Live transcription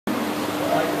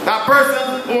that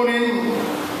persons owning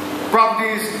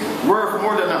properties worth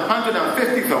more than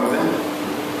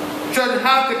 $150,000 should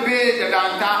have to pay the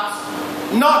land tax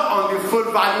not on the full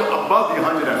value above the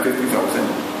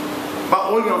 $150,000, but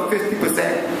only on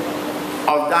 50%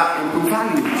 of that improved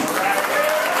value.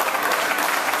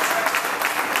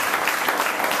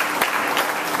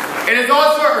 It is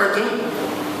also urgent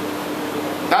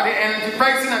that the energy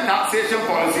pricing and taxation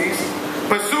policies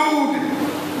pursued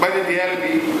by the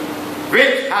DLP,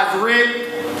 which has raped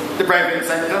the private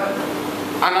sector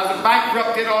and has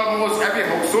bankrupted almost every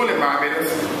household in Barbados,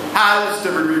 has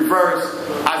to be reversed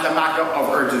as a matter of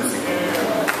urgency.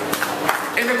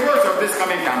 In the course of this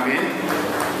coming campaign,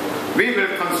 we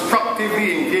will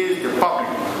constructively engage the public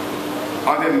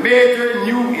on the major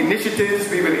new initiatives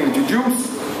we will introduce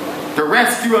to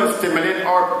rescue and stimulate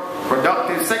our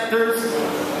productive sectors,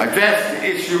 address the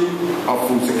issue of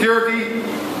food security,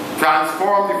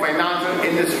 transform the financial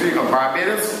industry of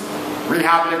Barbados,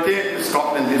 rehabilitate the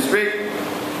Scotland district,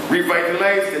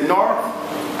 revitalize the north,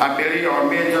 and build our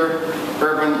major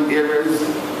urban areas.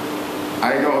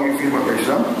 I know how you feel about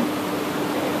Bishop.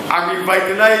 And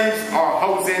revitalize our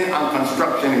housing and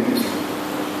construction industry.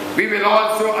 We will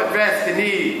also address the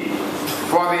need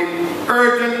for the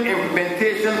urgent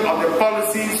implementation of the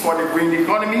policies for the green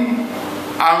economy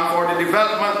and for the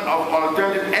development of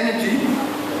alternative energy,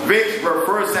 which were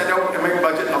first set out in my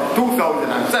budget of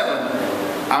 2007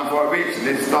 and for which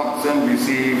Liz Thompson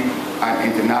received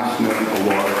an international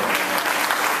award.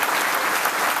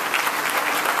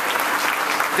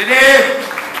 Today,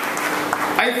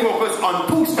 I focus on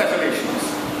two special issues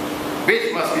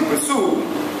which must be pursued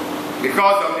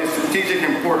because of their strategic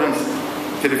importance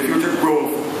to the future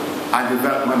growth and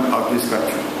development of this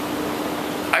country.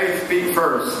 I speak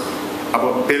first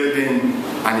about building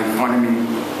an economy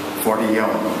for the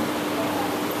young.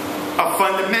 A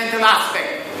fundamental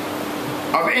aspect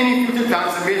of any future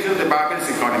transformation of the Barbados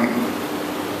economy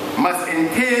must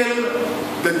entail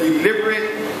the deliberate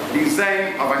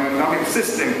design of an economic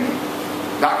system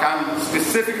that can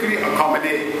specifically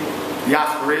accommodate the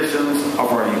aspirations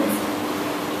of our youth.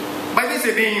 By this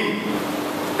I mean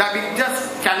that we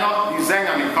just cannot design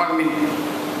an economy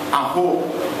and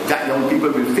hope that young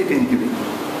people will fit into it.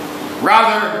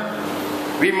 Rather,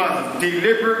 we must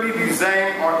deliberately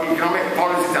design our economic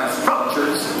policies and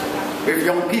structures with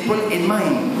young people in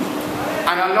mind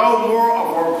and allow more of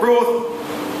our growth,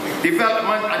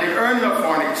 development, and the earning of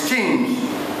foreign exchange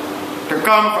to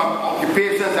come from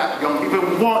occupations that young people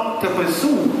want to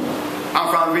pursue and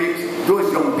from which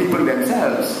those young people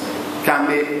themselves can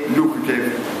make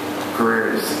lucrative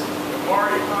careers.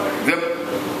 The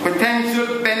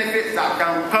potential benefits that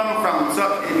can come from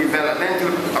such a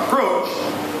developmental approach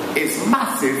is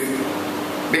massive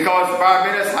because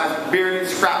Barbados has barely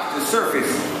scratched the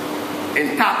surface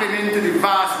in tapping into the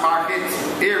vast market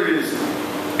areas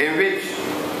in which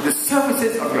the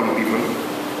services of young people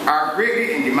are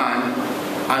greatly in demand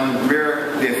and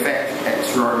where they effect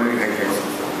extraordinary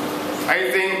high. I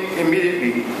think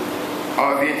immediately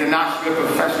of the international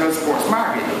professional sports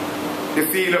market, the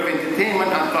field of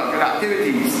entertainment and cultural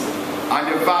activities, and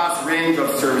the vast range of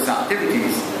service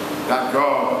activities that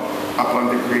draw upon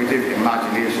the creative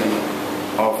imagination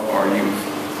of our youth.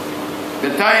 The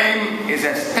time is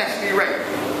especially right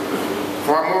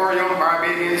for more young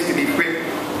Barbadians to be quick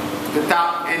to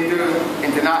tap into the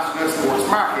international sports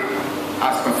market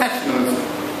as professionals,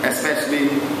 especially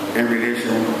in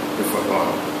relation to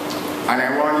football. And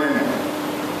I warn you now,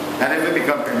 that if I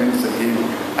become Prime Minister again,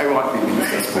 I want women's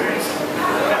sports.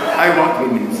 I want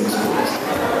women's sports.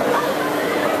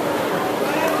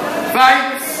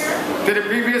 Thanks to the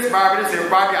previous Barbados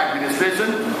Party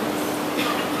administration,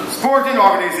 sporting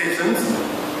organizations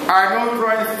are now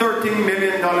drawing $13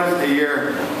 million a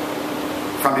year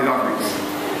from the lotteries.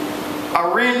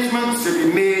 Arrangements should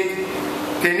be made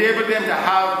to enable them to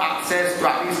have access to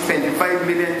at least $25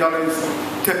 million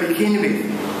to begin with,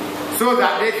 so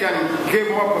that they can give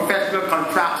more professional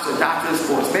contracts to data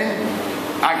sportsmen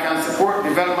and can support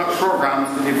development programs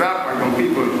to develop our young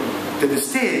people to the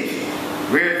stage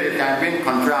where they can win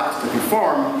contracts to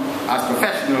perform as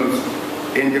professionals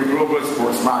in the global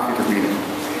sports market arena.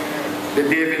 The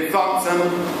David Thompson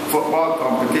football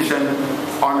competition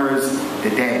honors the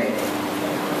dead.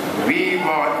 We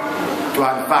want to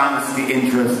advance the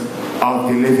interest of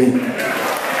the living.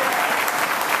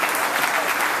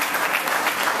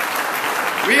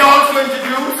 We also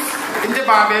introduced into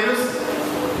Barbados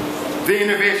the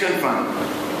Innovation Fund.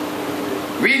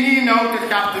 We need now to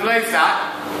capitalize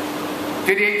that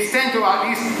to the extent of at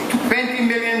least $20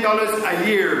 million a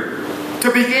year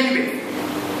to begin with,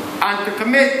 and to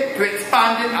commit to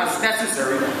expand it as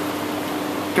necessary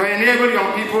to enable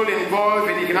young people involved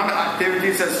in economic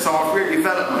activities such as software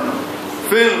development,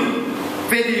 film,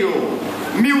 video,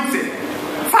 music,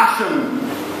 fashion,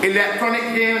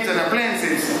 electronic games and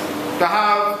appliances to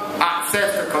have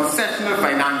access to concessional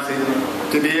financing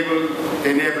to be able to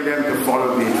enable them to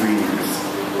follow their dreams.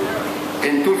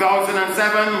 In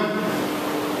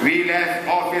 2007, we left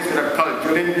office with a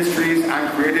cultural industries and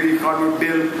creative economy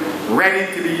bill ready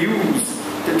to be used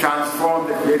to transform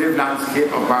the creative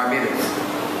landscape of Barbados.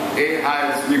 It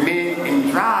has remained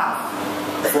in draft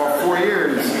for 4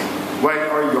 years while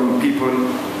our young people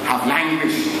have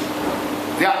languished.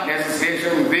 That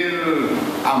legislation will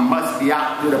and must be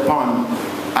acted upon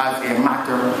as a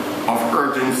matter of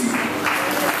urgency.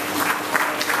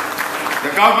 The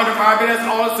government of Barbados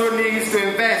also needs to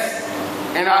invest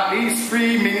in at least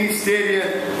 3 mini stadia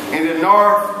in the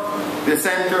north, the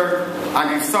center, and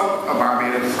the south of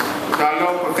Barbados to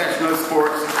allow professional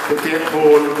sports to take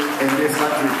hold in this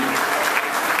country.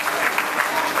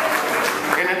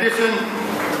 In addition,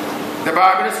 the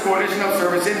Barbados Coalition of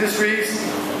Service Industries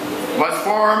was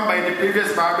formed by the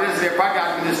previous Barbados Republic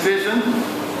administration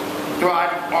to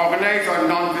organize our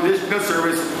non-traditional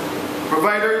service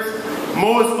providers,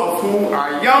 most of whom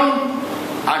are young,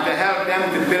 and to help them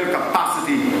to build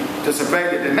capacity to supply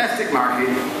the domestic market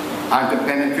and to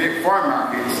penetrate foreign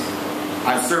markets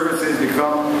as services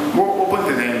become more open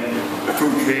to them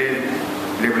through trade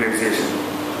liberalization.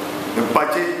 The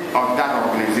budget of that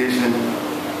organization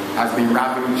has been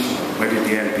ravaged by the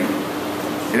DLP.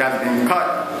 It has been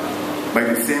cut by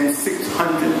the same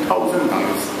 $600,000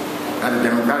 that the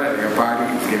Democratic Labour Party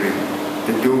is giving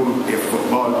to do a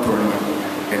football tournament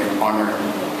in honor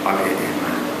of a dead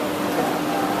man.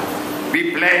 We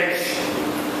pledge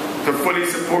to fully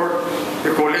support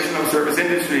the Coalition of Service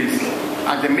Industries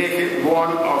and to make it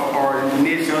one of our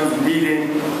nation's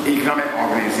leading economic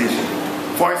organizations.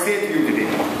 For I say to you today,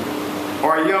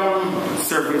 our young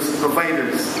service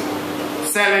providers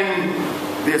selling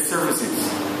their services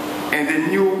in the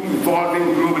new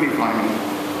evolving global economy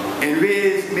in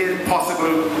ways made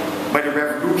possible by the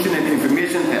revolution in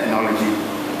information technology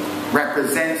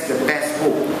represents the best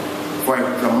hope for a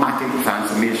dramatic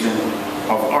transformation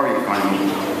of our economy,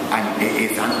 and it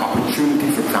is an opportunity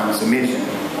for transformation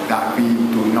that we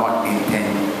do not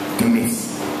intend to miss.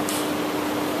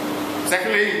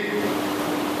 Secondly,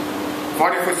 for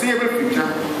the foreseeable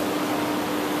future,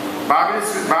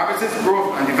 Barbados'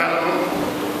 growth and development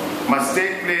must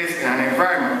take place in an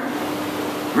environment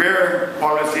where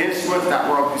policy instruments that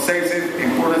were of decisive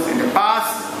importance in the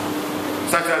past,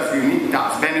 such as unique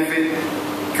tax benefit,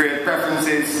 trade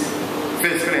preferences,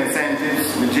 fiscal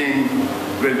incentives regime,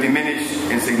 will diminish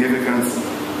in significance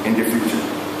in the future.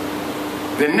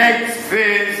 The next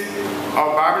phase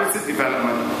of Barbados'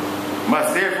 development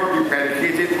must therefore be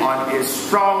predicated on a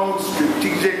strong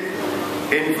strategic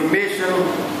information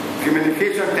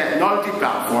communication technology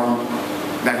platform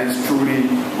that is truly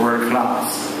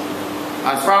world-class.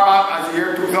 As far back as the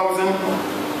year 2000,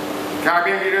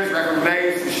 Caribbean leaders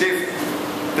recognized the shift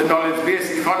to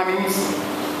knowledge-based economies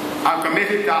and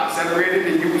committed to accelerating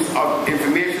the use of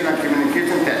information and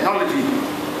communication technology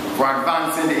for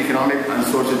advancing the economic and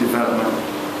social development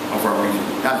of our region.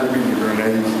 That's what we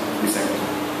realized recently.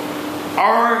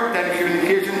 Our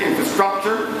telecommunication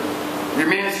infrastructure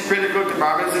remains critical to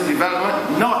Barbados'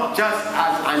 development, not just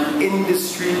as an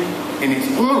industry in its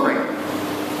own right,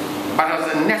 but as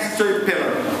a necessary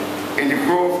pillar in the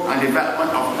growth and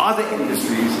development of other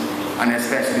industries, and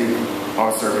especially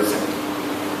our service sector.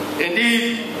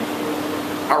 Indeed,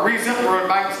 a recent World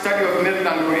Bank study of middle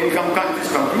and low-income countries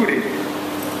concluded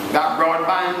that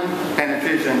broadband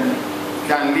penetration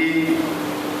can lead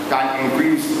to an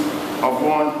increase of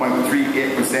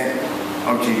 1.38%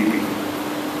 of GDP.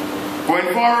 Going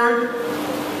forward,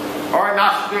 our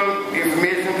national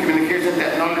information communication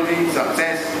technology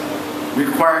success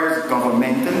requires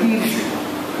governmental leadership.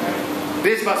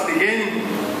 This must begin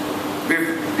with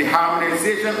the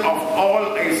harmonization of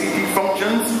all ICT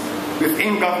functions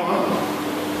within government,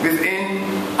 within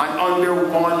and under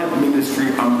one ministry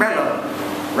umbrella,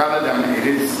 rather than it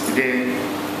is today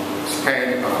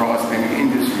spread across many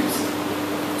industries.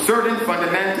 Certain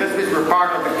fundamentals which were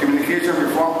part of the communication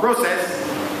reform process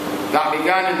that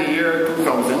began in the year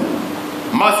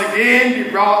 2000 must again be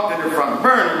brought to the front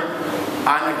burner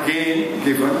and again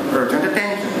given urgent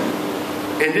attention.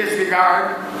 In this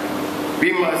regard,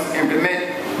 we must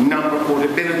implement number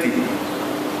portability,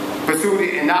 pursue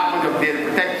the enactment of data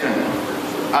protection,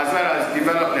 as well as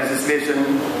develop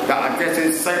legislation that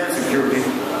addresses cybersecurity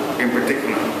in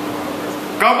particular.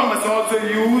 Government must also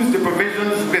use the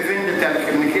provisions within the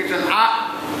Telecommunications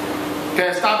Act to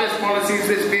establish policies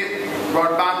which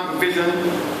broadband provision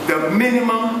the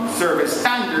minimum service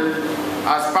standard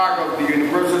as part of the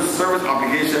universal service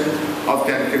obligation of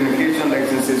telecommunication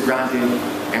licenses granted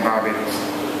in Barbados.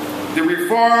 The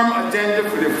reform agenda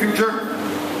for the future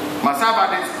must have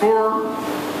at its core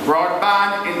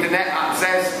broadband internet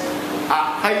access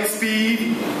at high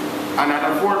speed and at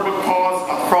affordable cost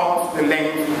across the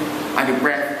length and the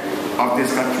breadth of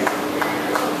this country.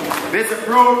 This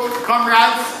approach,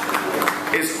 comrades,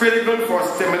 is critical for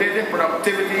stimulating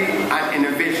productivity and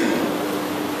innovation.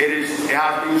 It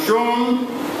has been shown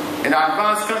in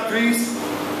advanced countries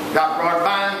that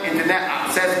broadband internet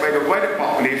access by the wider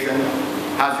population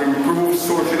has improved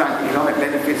social and economic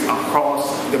benefits across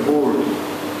the board.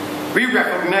 We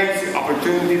recognize the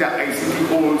opportunity that ICT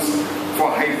holds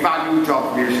for high-value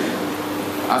job creation.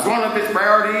 As one of its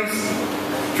priorities,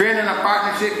 training and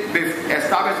partnership with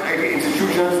established IT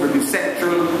institutions will be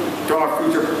central to our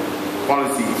future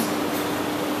policies.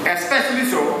 Especially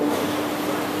so,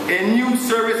 a new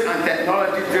service and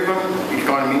technology-driven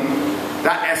economy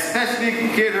that especially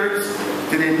caters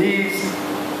to the needs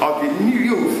of the new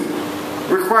youth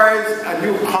requires a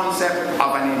new concept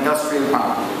of an industrial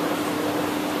park.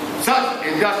 Such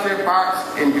industrial parks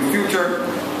in the future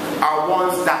are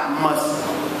ones that must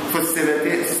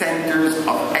facilitate centers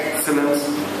of excellence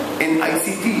in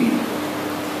ICT.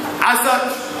 As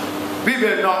such, we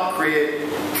will not create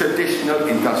traditional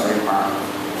industrial parks.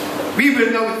 We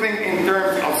will now think in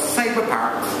terms of cyber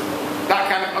parks that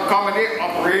can accommodate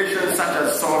operations such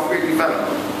as software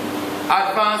development,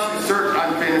 advanced research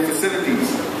and training facilities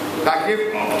that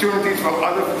give opportunities for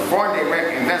other foreign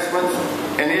direct investments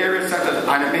in areas such as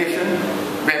animation,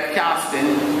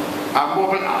 webcasting, and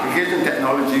mobile application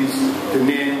technologies, to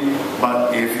name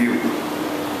but a few.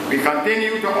 We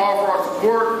continue to offer our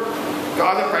support to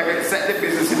other private sector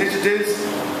business initiatives,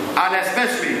 and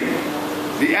especially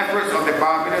the efforts of the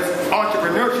Barbados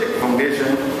Entrepreneurship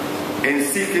Foundation in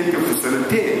seeking to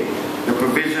facilitate the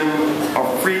provision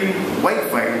of free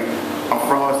Wi-Fi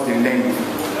across the length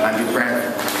and the breadth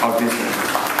of this country.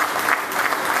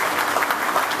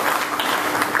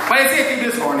 But I say to you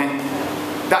this morning,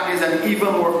 that is an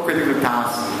even more critical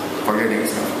task for your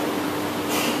next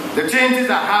government. The changes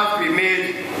that have to be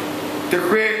made to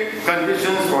create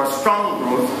conditions for strong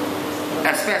growth,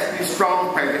 especially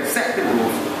strong private sector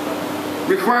growth,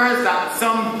 requires that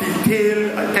some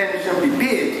detailed attention be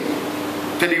paid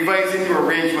to devising new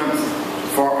arrangements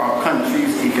for our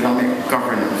country's economic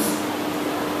governance.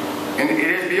 And it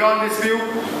is beyond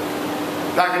dispute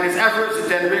that in its efforts to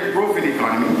generate growth in the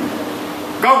economy,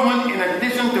 government, in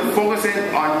addition to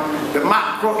focusing on the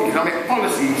macroeconomic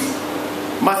policies,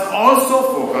 must also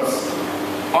focus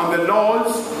on the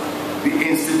laws, the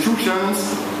institutions,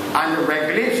 and the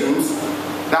regulations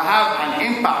that have an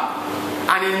impact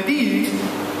and indeed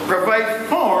provide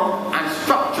form and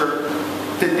structure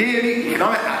to daily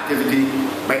economic activity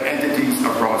by entities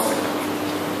across the country.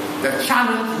 The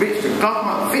challenge which the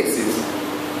government faces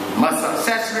must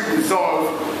successfully resolve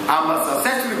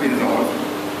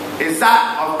is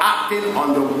that of acting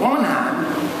on the one hand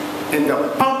in the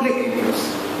public interest,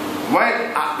 while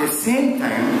at the same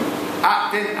time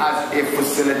acting as a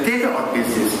facilitator of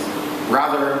business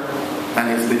rather than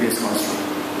its biggest constraint.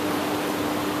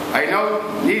 I now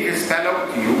need to spell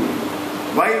out to you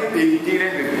why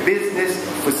dealing with business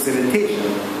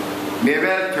facilitation may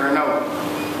well turn out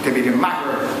to be the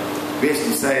matter which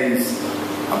decides,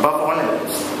 above all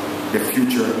else, the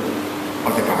future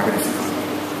of the Barbados economy.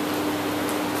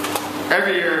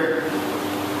 Every year,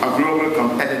 a global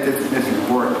competitiveness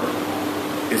report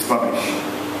is published.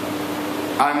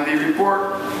 And the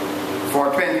report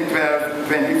for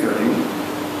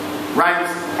 2012-2013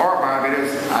 ranks our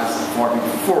Barbados as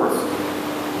 44th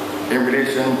in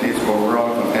relation to its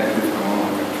overall competitiveness among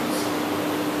our countries.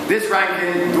 This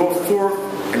ranking, though 4th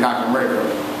in Latin America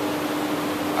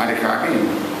and the Caribbean,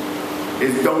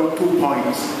 is down 2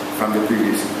 points from the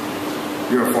previous year.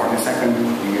 We were 42nd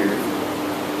year.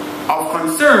 Of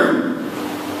concern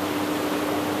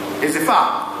is the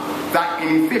fact that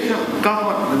inefficient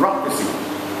government bureaucracy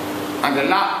and the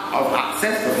lack of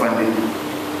access to funding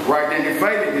were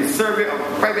identified in the survey of the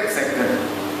private sector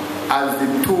as the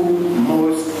two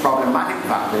most problematic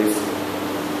factors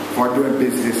for doing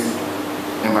business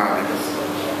in Barbados.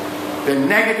 The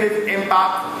negative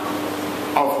impact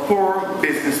of poor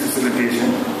business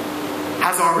facilitation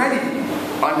has already,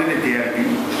 under the DLP,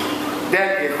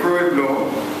 dealt a cruel blow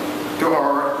to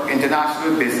our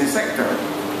international business sector.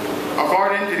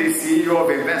 According to the CEO of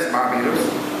Invest Barbados,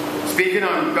 speaking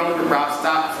on Down to Brass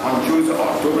Stats on Tuesday,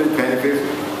 October 25th,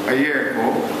 a year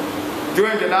ago,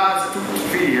 during the last 2 to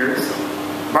 3 years,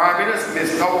 Barbados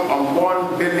missed out on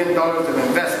 $1 billion of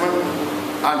investment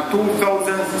and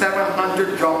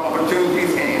 2,700 job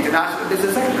opportunities in international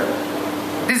business sector.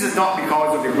 This is not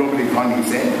because of the global economy,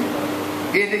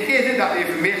 He indicated that the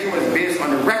information was based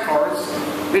on the records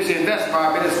which Invest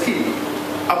Barbados keep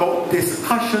about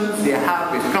discussions they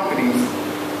have with companies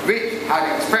which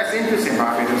had expressed interest in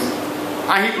Barbados,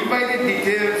 and he provided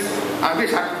details, and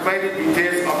which had provided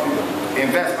details of the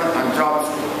investment and jobs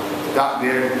that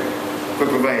they could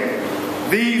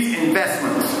provide. These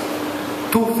investments,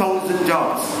 2,000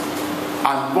 jobs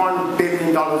and $1 billion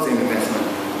in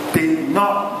investment, did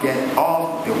not get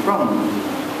off the ground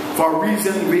for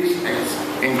reasons which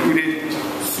included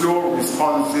slow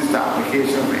responses to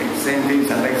applications for incentives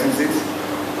and licenses,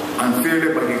 and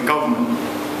failure by the government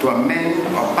to amend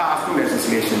or pass new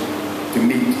legislation to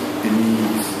meet the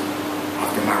needs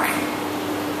of the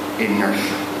market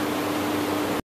inertia.